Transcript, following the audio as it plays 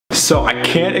So I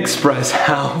can't express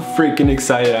how freaking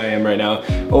excited I am right now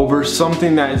over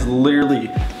something that is literally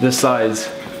the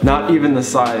size, not even the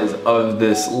size of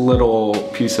this little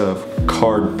piece of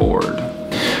cardboard.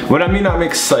 What I mean I'm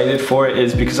excited for it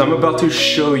is because I'm about to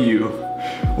show you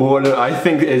what I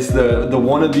think is the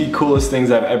one of the coolest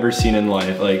things I've ever seen in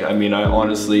life. Like, I mean, I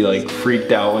honestly like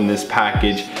freaked out when this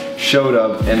package showed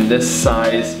up and this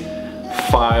size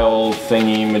file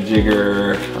thingy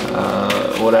majigger,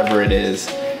 whatever it is.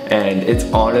 And it's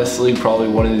honestly probably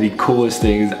one of the coolest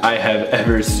things I have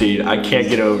ever seen. I can't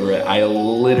get over it. I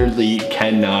literally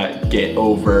cannot get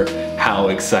over how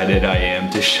excited I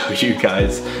am to show you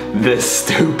guys this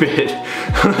stupid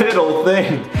little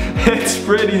thing. It's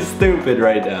pretty stupid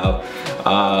right now.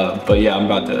 But yeah, I'm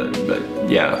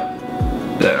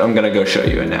gonna go show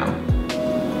you it now.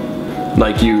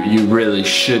 Like you really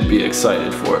should be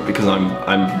excited for it because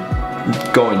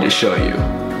I'm going to show you.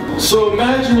 So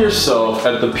imagine yourself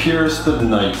at the purest of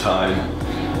nighttime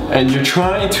and you're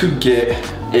trying to get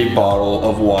a bottle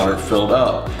of water filled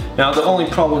up. Now the only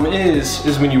problem is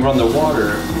when you run the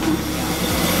water,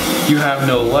 you have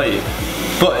no light.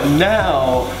 But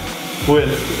now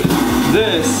with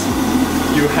this,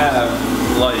 you have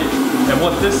light. And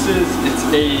what this is, it's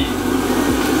a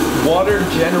water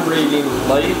generating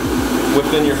light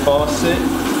within your faucet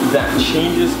that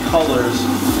changes colors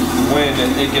when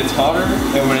it gets hotter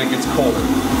and when it gets colder.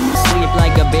 Sleep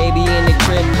like a baby in the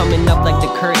crib, coming up like the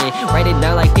curtain. Write it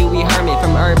down like Pee Wee Herman,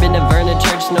 from urban to Vernon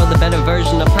Church, know the better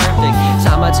version of perfect.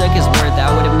 Time I took is worth,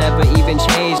 I would have never even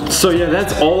changed. So yeah,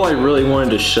 that's all I really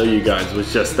wanted to show you guys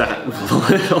was just that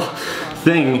little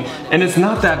thing. And it's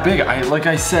not that big. Like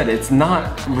I said, it's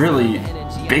not really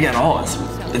big at all. It's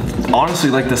honestly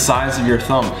like the size of your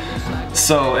thumb.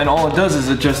 So, and all it does is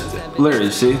it just literally,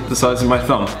 see, the size of my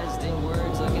thumb.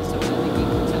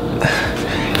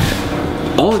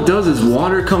 All it does is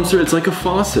water comes through, it's like a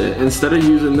faucet. Instead of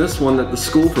using this one that the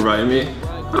school provided me,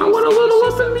 I went a little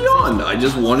up and beyond. I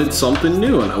just wanted something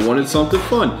new and I wanted something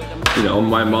fun. You know,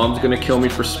 my mom's gonna kill me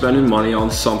for spending money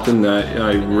on something that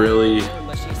I really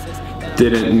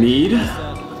didn't need.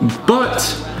 But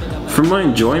for my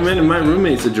enjoyment and my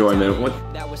roommate's enjoyment,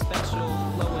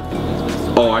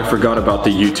 oh, I forgot about the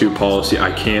YouTube policy.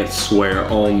 I can't swear,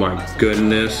 oh my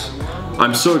goodness.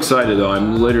 I'm so excited though,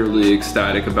 I'm literally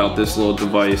ecstatic about this little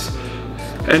device.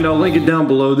 And I'll link it down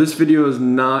below. This video is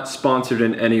not sponsored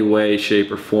in any way, shape,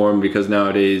 or form because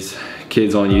nowadays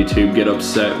kids on YouTube get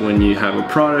upset when you have a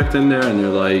product in there and they're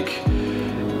like,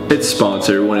 it's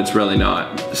sponsored when it's really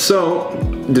not. So,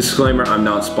 disclaimer, I'm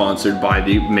not sponsored by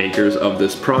the makers of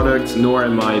this product, nor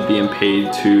am I being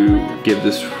paid to give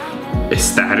this a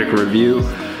static review.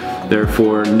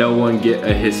 Therefore, no one get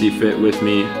a hissy fit with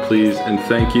me, please and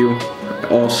thank you.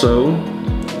 Also,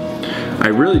 I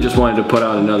really just wanted to put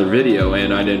out another video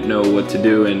and I didn't know what to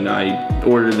do, and I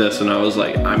ordered this and I was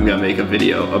like, I'm gonna make a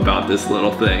video about this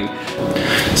little thing.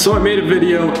 So I made a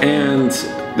video and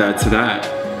that's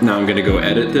that. Now I'm gonna go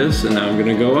edit this and now I'm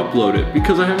gonna go upload it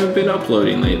because I haven't been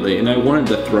uploading lately and I wanted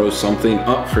to throw something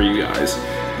up for you guys.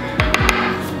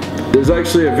 There's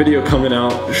actually a video coming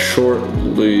out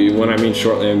shortly. When I mean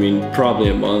shortly, I mean probably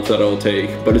a month that it'll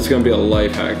take, but it's gonna be a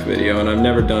life hack video and I've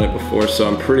never done it before, so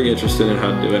I'm pretty interested in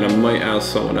how to do it. I might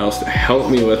ask someone else to help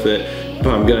me with it,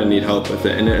 but I'm gonna need help with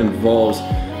it, and it involves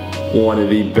one of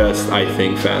the best, I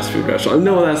think, fast food restaurants.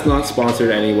 No, that's not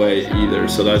sponsored anyway either,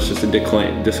 so that's just a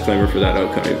disclaimer for that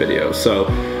upcoming video. So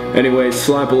anyway,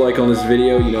 slap a like on this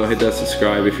video, you know, hit that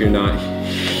subscribe if you're not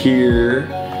here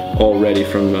already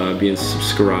from being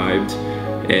subscribed,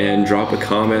 and drop a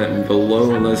comment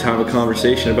below and let's have a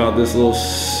conversation about this little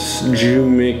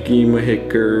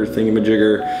jummicky-mahicker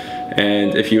thingy-majigger.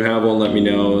 And if you have one, let me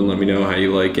know, and let me know how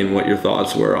you like and what your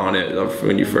thoughts were on it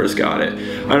when you first got it.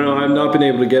 I don't know, I've not been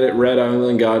able to get it red. I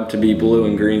only got it to be blue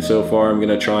and green so far. I'm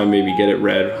gonna try and maybe get it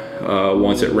red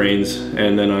once it rains,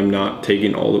 and then I'm not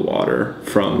taking all the water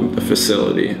from the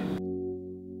facility.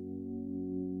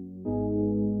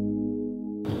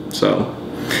 So,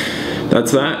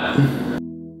 that's that.